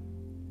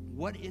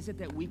 what is it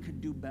that we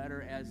could do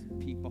better as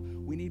people?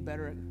 We need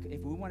better,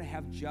 if we want to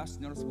have just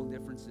noticeable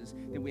differences,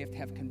 then we have to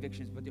have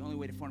convictions. But the only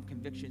way to form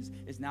convictions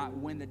is not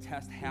when the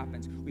test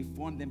happens. We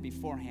form them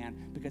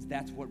beforehand, because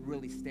that's what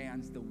really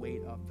stands the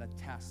weight of the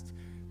test.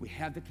 We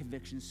have the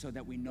convictions so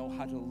that we know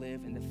how to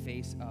live in the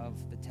face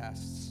of the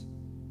tests.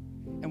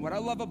 And what I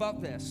love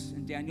about this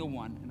in Daniel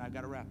 1, and I've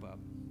got to wrap up,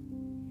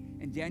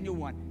 in Daniel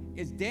 1,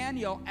 is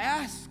Daniel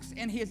asks,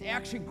 and he is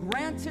actually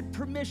granted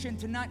permission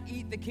to not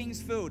eat the king's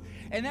food.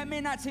 And that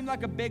may not seem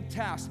like a big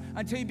task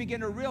until you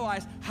begin to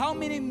realize how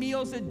many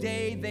meals a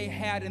day they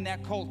had in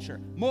that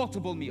culture.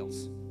 Multiple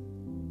meals.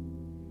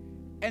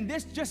 And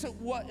this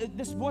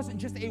wasn't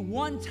just a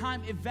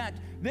one-time event.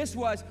 This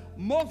was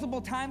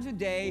multiple times a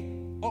day,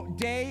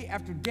 day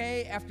after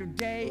day after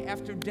day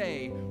after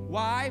day.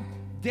 Why?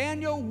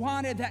 Daniel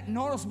wanted that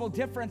noticeable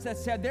difference that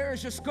said, there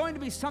is just going to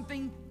be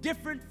something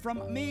different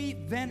from me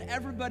than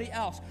everybody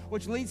else.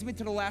 Which leads me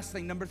to the last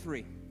thing, number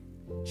 3.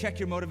 Check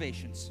your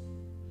motivations.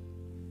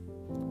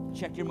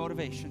 Check your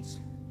motivations.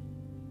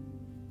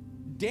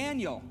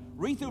 Daniel,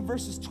 read through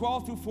verses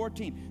 12 through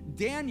 14.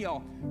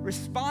 Daniel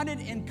responded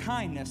in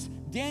kindness.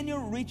 Daniel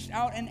reached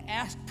out and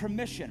asked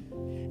permission.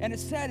 And it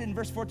said in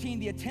verse 14,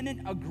 the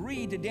attendant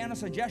agreed to Daniel's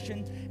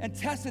suggestion and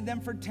tested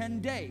them for 10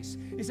 days.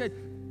 He said,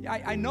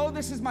 I know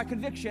this is my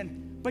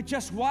conviction, but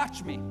just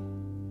watch me.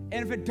 And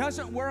if it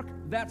doesn't work,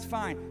 that's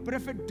fine. But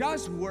if it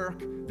does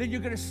work, then you're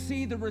going to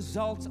see the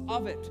results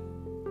of it.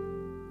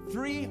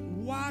 3,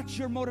 watch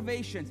your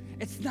motivations.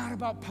 It's not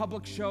about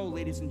public show,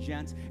 ladies and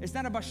gents. It's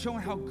not about showing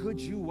how good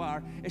you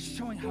are. It's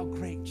showing how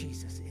great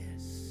Jesus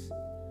is.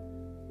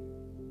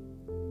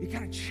 You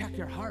got to check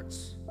your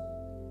hearts.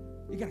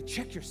 You got to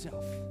check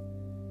yourself.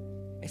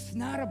 It's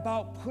not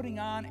about putting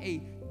on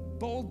a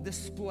bold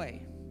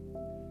display.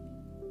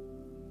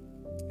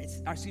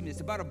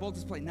 It's about a bold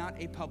display, not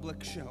a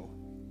public show.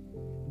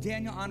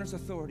 Daniel honors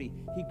authority.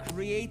 He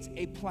creates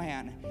a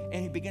plan,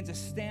 and he begins to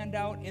stand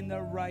out in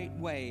the right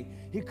way.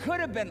 He could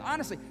have been,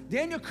 honestly,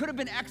 Daniel could have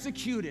been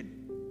executed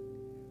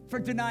for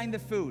denying the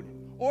food,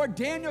 or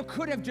Daniel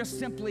could have just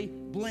simply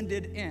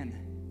blended in.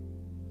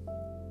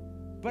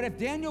 But if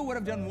Daniel would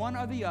have done one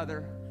or the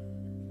other,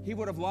 he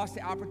would have lost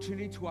the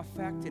opportunity to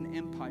affect an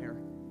empire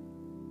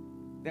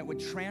that would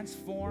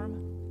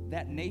transform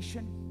that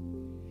nation.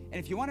 And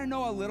if you want to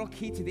know a little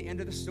key to the end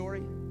of the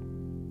story,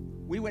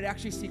 we would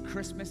actually see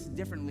Christmas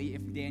differently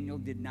if Daniel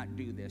did not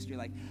do this. You're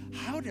like,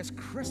 how does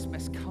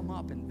Christmas come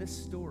up in this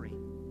story?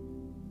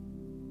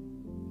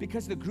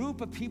 Because the group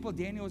of people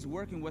Daniel was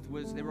working with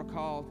they were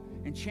called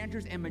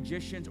enchanters and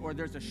magicians, or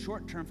there's a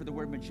short term for the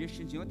word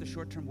magicians. You know what the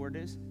short term word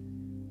is?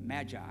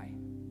 Magi.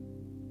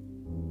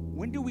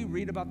 When do we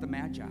read about the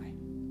Magi?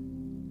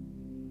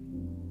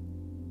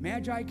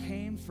 Magi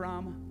came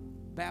from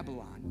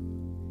Babylon,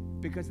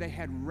 because they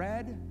had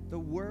read the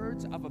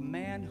words of a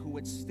man who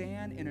would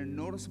stand in a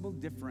noticeable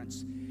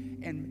difference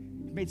and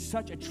made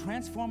such a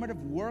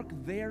transformative work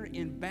there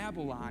in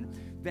Babylon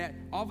that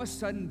all of a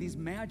sudden these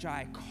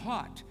Magi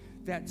caught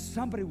that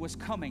somebody was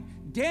coming.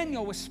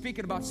 Daniel was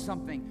speaking about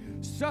something.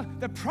 So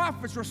the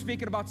prophets were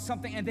speaking about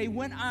something, and they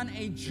went on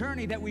a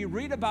journey that we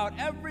read about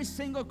every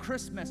single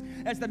Christmas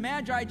as the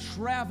Magi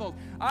traveled.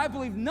 I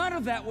believe none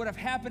of that would have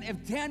happened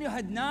if Daniel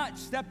had not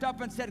stepped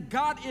up and said,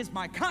 God is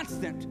my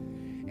constant.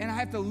 And I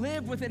have to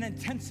live with an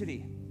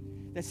intensity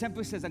that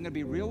simply says, I'm going to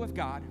be real with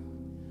God.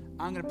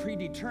 I'm going to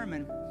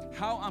predetermine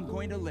how I'm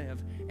going to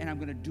live, and I'm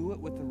going to do it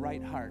with the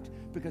right heart.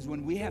 Because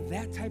when we have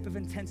that type of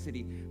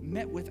intensity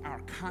met with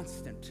our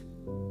constant,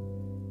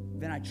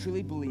 then I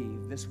truly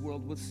believe this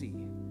world will see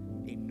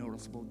a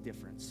noticeable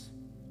difference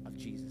of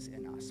Jesus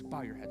in us.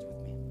 Bow your heads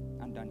with me.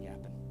 I'm done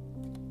yapping.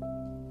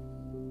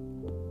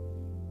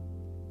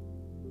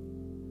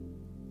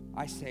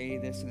 I say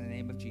this in the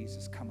name of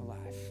Jesus, come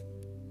alive.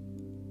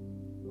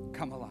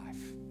 Come alive.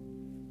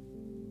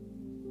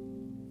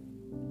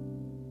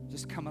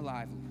 Just come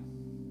alive.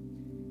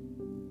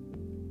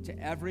 To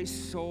every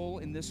soul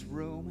in this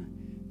room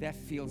that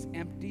feels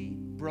empty,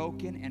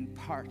 broken, and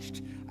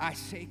parched, I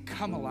say,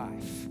 come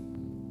alive.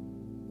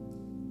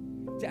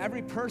 To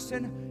every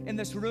person in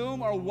this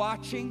room or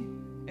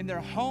watching in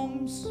their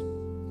homes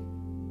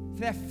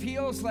that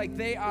feels like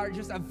they are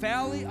just a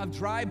valley of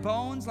dry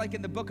bones, like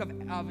in the book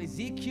of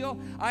Ezekiel,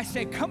 I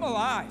say, come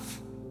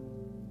alive.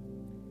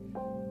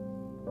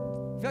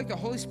 I feel like the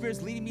Holy Spirit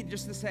is leading me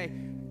just to say,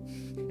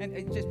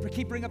 And just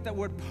keep bringing up that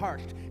word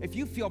parched. If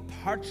you feel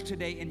parched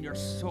today in your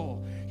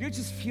soul, you're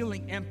just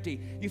feeling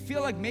empty. You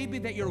feel like maybe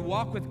that your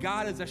walk with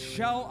God is a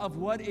shell of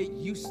what it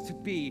used to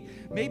be.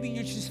 Maybe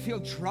you just feel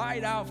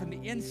dried out from the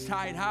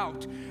inside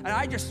out. And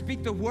I just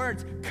speak the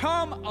words,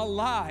 come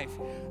alive.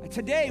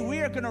 Today,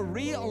 we are going to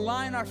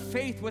realign our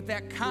faith with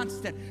that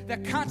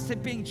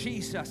constant being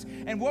Jesus.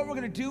 And what we're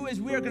going to do is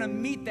we are going to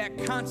meet that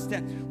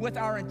constant with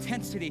our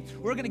intensity.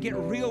 We're going to get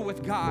real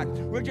with God.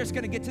 We're just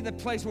going to get to the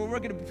place where we're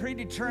going to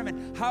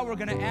predetermine how we're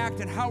going to act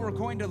and how we're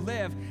going to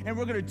live. And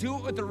we're going to do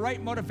it with the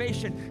right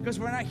motivation, because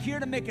we're not here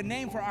to make a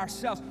name for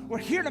ourselves. We're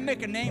here to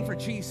make a name for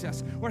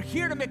Jesus. We're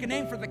here to make a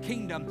name for the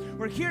kingdom.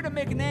 We're here to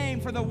make a name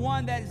for the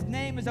one that his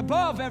name is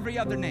above every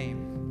other name.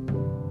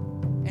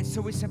 And so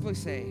we simply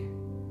say,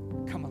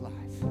 come alive.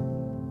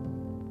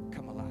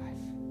 Come alive.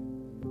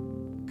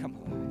 Come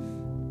alive.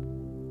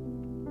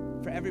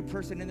 For every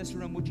person in this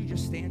room, would you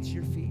just stand to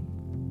your feet?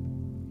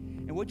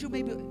 And would you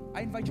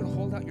I invite you to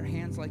hold out your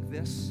hands like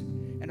this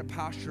in a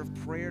posture of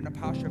prayer, in a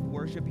posture of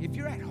worship. If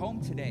you're at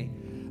home today,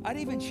 I'd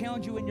even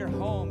challenge you in your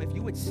home if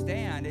you would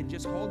stand and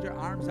just hold your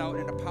arms out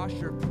in a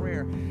posture of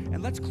prayer.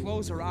 And let's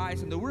close our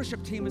eyes. And the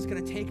worship team is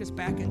going to take us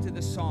back into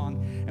the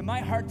song. And my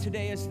heart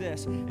today is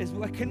this,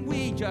 can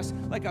we just,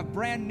 like a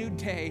brand new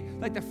day,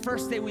 like the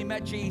first day we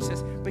met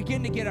Jesus,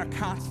 begin to get our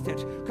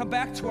constant, come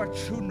back to our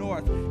true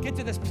north, get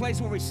to this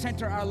place where we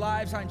center our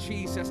lives on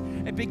Jesus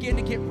and begin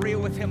to get real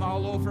with him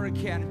all over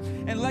again.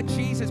 And let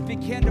Jesus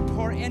begin to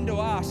pour into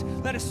us.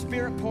 Let his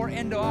spirit pour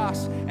into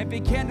us and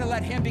begin to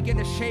let him begin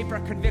to shape our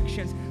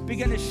convictions,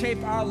 begin to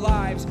shape our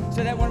lives,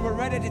 so that when we're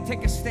ready to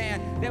take a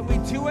stand, that we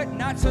do it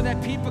not so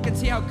that people can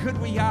see how good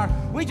we are.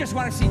 We just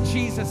want to see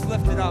Jesus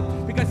lifted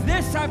up, because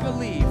this, I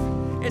believe,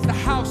 is the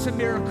house of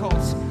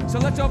miracles. So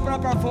let's open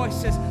up our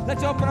voices.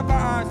 Let's open up our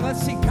arms.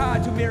 Let's see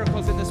God do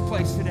miracles in this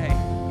place today.